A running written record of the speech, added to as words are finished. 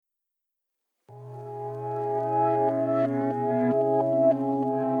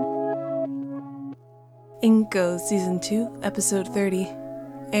Inko Season 2, Episode 30.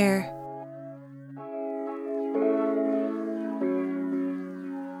 Air.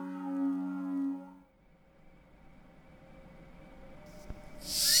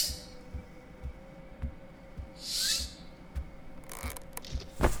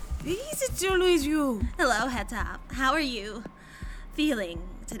 It's always you. Hello, Hetop. How are you feeling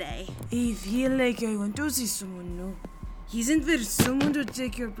today? I feel like I want to see someone new. Isn't there someone to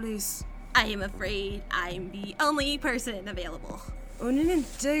take your place? I am afraid I'm the only person available. On an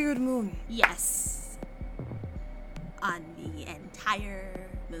entire moon? Yes. On the entire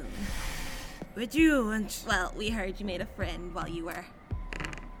moon. What do you want? Well, we heard you made a friend while you were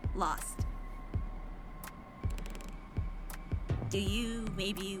lost. Do you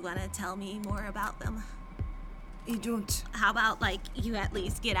maybe want to tell me more about them? I don't. How about, you at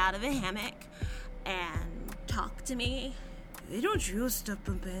least get out of a hammock and talk to me? Why don't you stop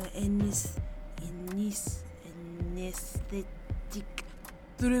anesthetic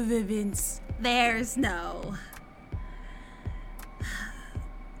through events? There's no...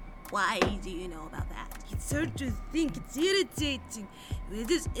 Why do you know about that? It's hard to think. It's irritating. Why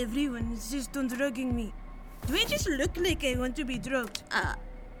does everyone insist on drugging me? Do I just look like I want to be drugged?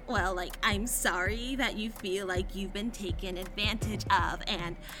 I'm sorry that you feel like you've been taken advantage of,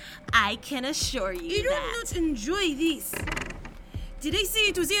 and I can assure you I do that... not enjoy this. Did I say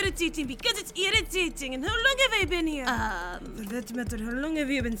it was irritating? Because it's irritating. And how long have I been here? For that matter, how long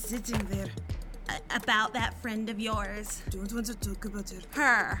have you been sitting there? About that friend of yours. Don't want to talk about her.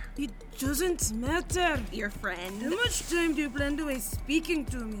 Her. It doesn't matter. Your friend. How much time do you plan to waste speaking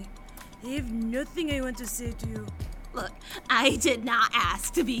to me? I have nothing I want to say to you. Look, I did not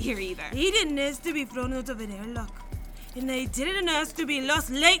ask to be here either. He didn't ask to be thrown out of an airlock. And I didn't ask to be lost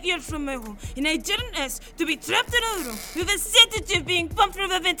light years from my home. And I didn't ask to be trapped in a room with a sedative being pumped through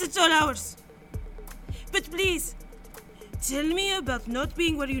the vents at all hours. But please, tell me about not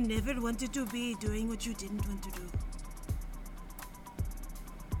being where you never wanted to be, doing what you didn't want to do.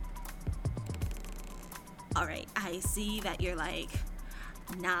 Alright, I see that you're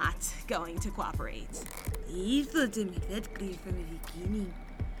not going to cooperate. I thought I made that clear from the beginning.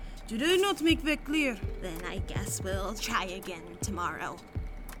 Did I not make that clear? Then I guess we'll try again tomorrow.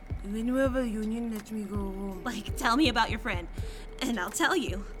 When will the union let me go home? Tell me about your friend, and I'll tell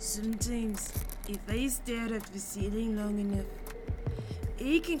you. Sometimes, if I stare at the ceiling long enough,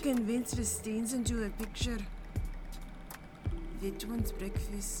 I can convince the stains into a picture. That one's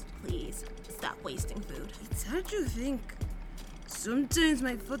breakfast. Please, stop wasting food. It's hard to think. Sometimes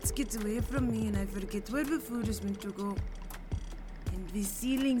my thoughts get away from me and I forget where the food is meant to go. And the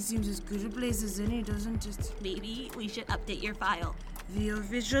ceiling seems as good a place as any, doesn't it? Maybe we should update your file. The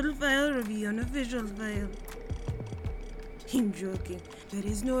official file or the unofficial file? I'm joking. There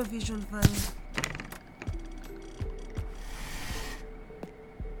is no official file.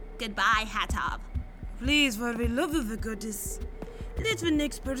 Goodbye, Hatov. Please, for the love of the goddess, let the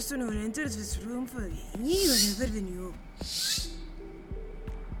next person who enters this room forget me whatever than you.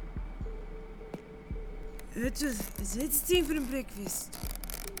 It's time for breakfast.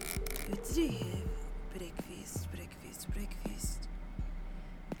 What do they have? Breakfast.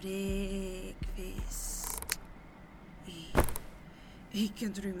 I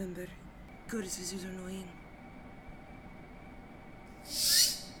can't remember. God, this is annoying.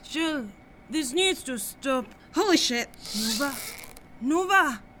 Jill, this needs to stop. Holy shit.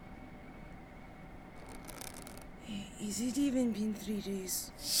 Nova! Is it even been 3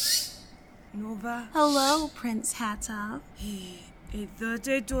 days? Nova? Hello, Prince Hatov. I thought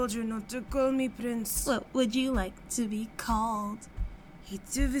I told you not to call me Prince. What would you like to be called?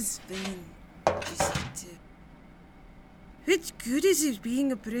 Hitov is fine. Just Hitov. What good is it being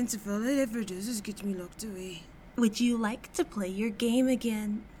a prince if all it ever does is get me locked away? Would you like to play your game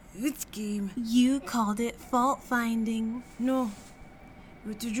again? What game? You called it fault finding. No.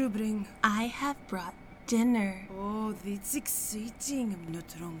 What did you bring? I have brought dinner. Oh, that's exciting. I'm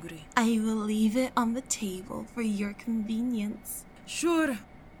not hungry. I will leave it on the table for your convenience. Sure.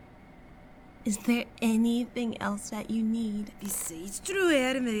 Is there anything else that you need? Besides true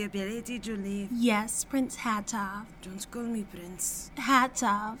air and the ability to live. Yes, Prince Hatov. Don't call me Prince.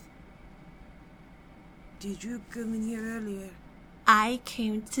 Hatov. Did you come in here earlier? I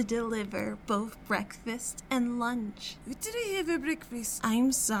came to deliver both breakfast and lunch. What did I have for breakfast?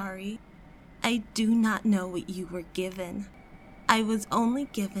 I'm sorry. I do not know what you were given. I was only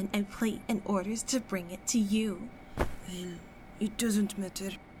given a plate and orders to bring it to you. Well, it doesn't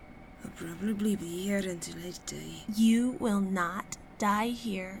matter. I'll probably be here until I die. You will not die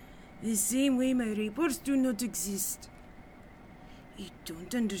here. The same way my reports do not exist. I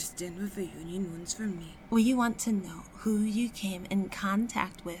don't understand what the Union wants from me. We want to know who you came in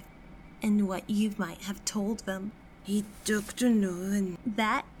contact with and what you might have told them. Dr. Nolan.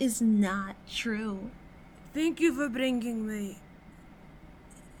 That is not true. Thank you for bringing my...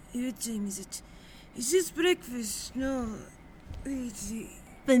 What time is it? Is this breakfast? No.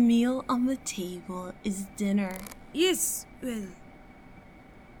 The meal on the table is dinner. Yes, well...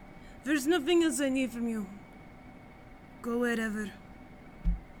 There's nothing else I need from you. Go wherever.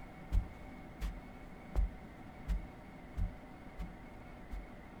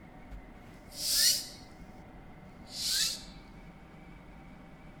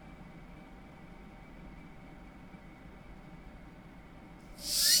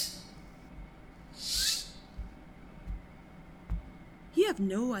 You have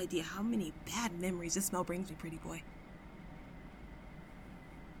no idea how many bad memories this smell brings me, pretty boy.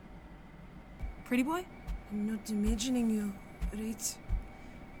 Pretty boy? I'm not imagining you, right?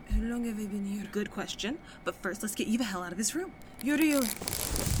 How long have I been here? Good question, but first let's get you the hell out of this room. Uriel.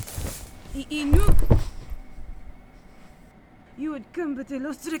 I knew you would come, but I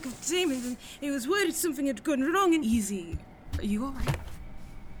lost track of time and I was worried something had gone wrong and... Easy. Are you alright?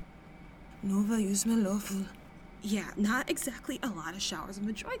 Nova, you smell awful. Yeah, not exactly a lot of showers in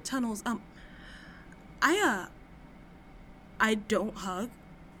the droid tunnels. I don't hug.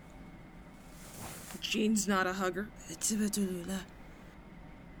 Jean's not a hugger. It's about Lula.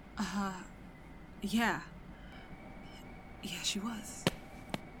 Yeah. Yeah, she was.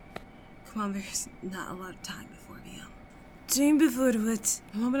 Come on, there's not a lot of time before me. Time before what?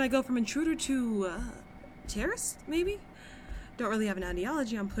 The moment I go from intruder to, terrorist, maybe? Don't really have an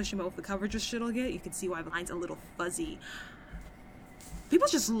ideology on pushing both the coverage this shit'll get. You can see why the line's a little fuzzy. People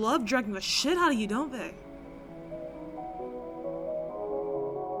just love drugging the shit out of you, don't they?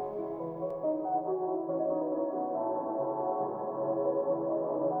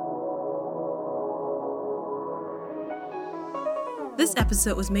 This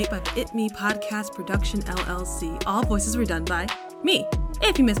episode was made by the It Me Podcast Production LLC. All voices were done by me.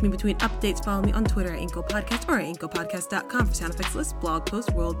 If you miss me between updates, follow me on Twitter at Inko Podcast or at InkoPodcast.com for sound effects lists, blog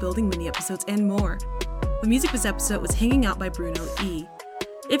posts, world building, mini episodes, and more. The music this episode was Hanging Out by Bruno E.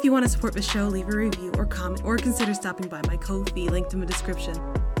 If you want to support the show, leave a review or comment or consider stopping by my Ko-fi linked in the description.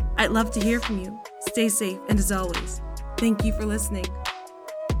 I'd love to hear from you. Stay safe, and as always, thank you for listening.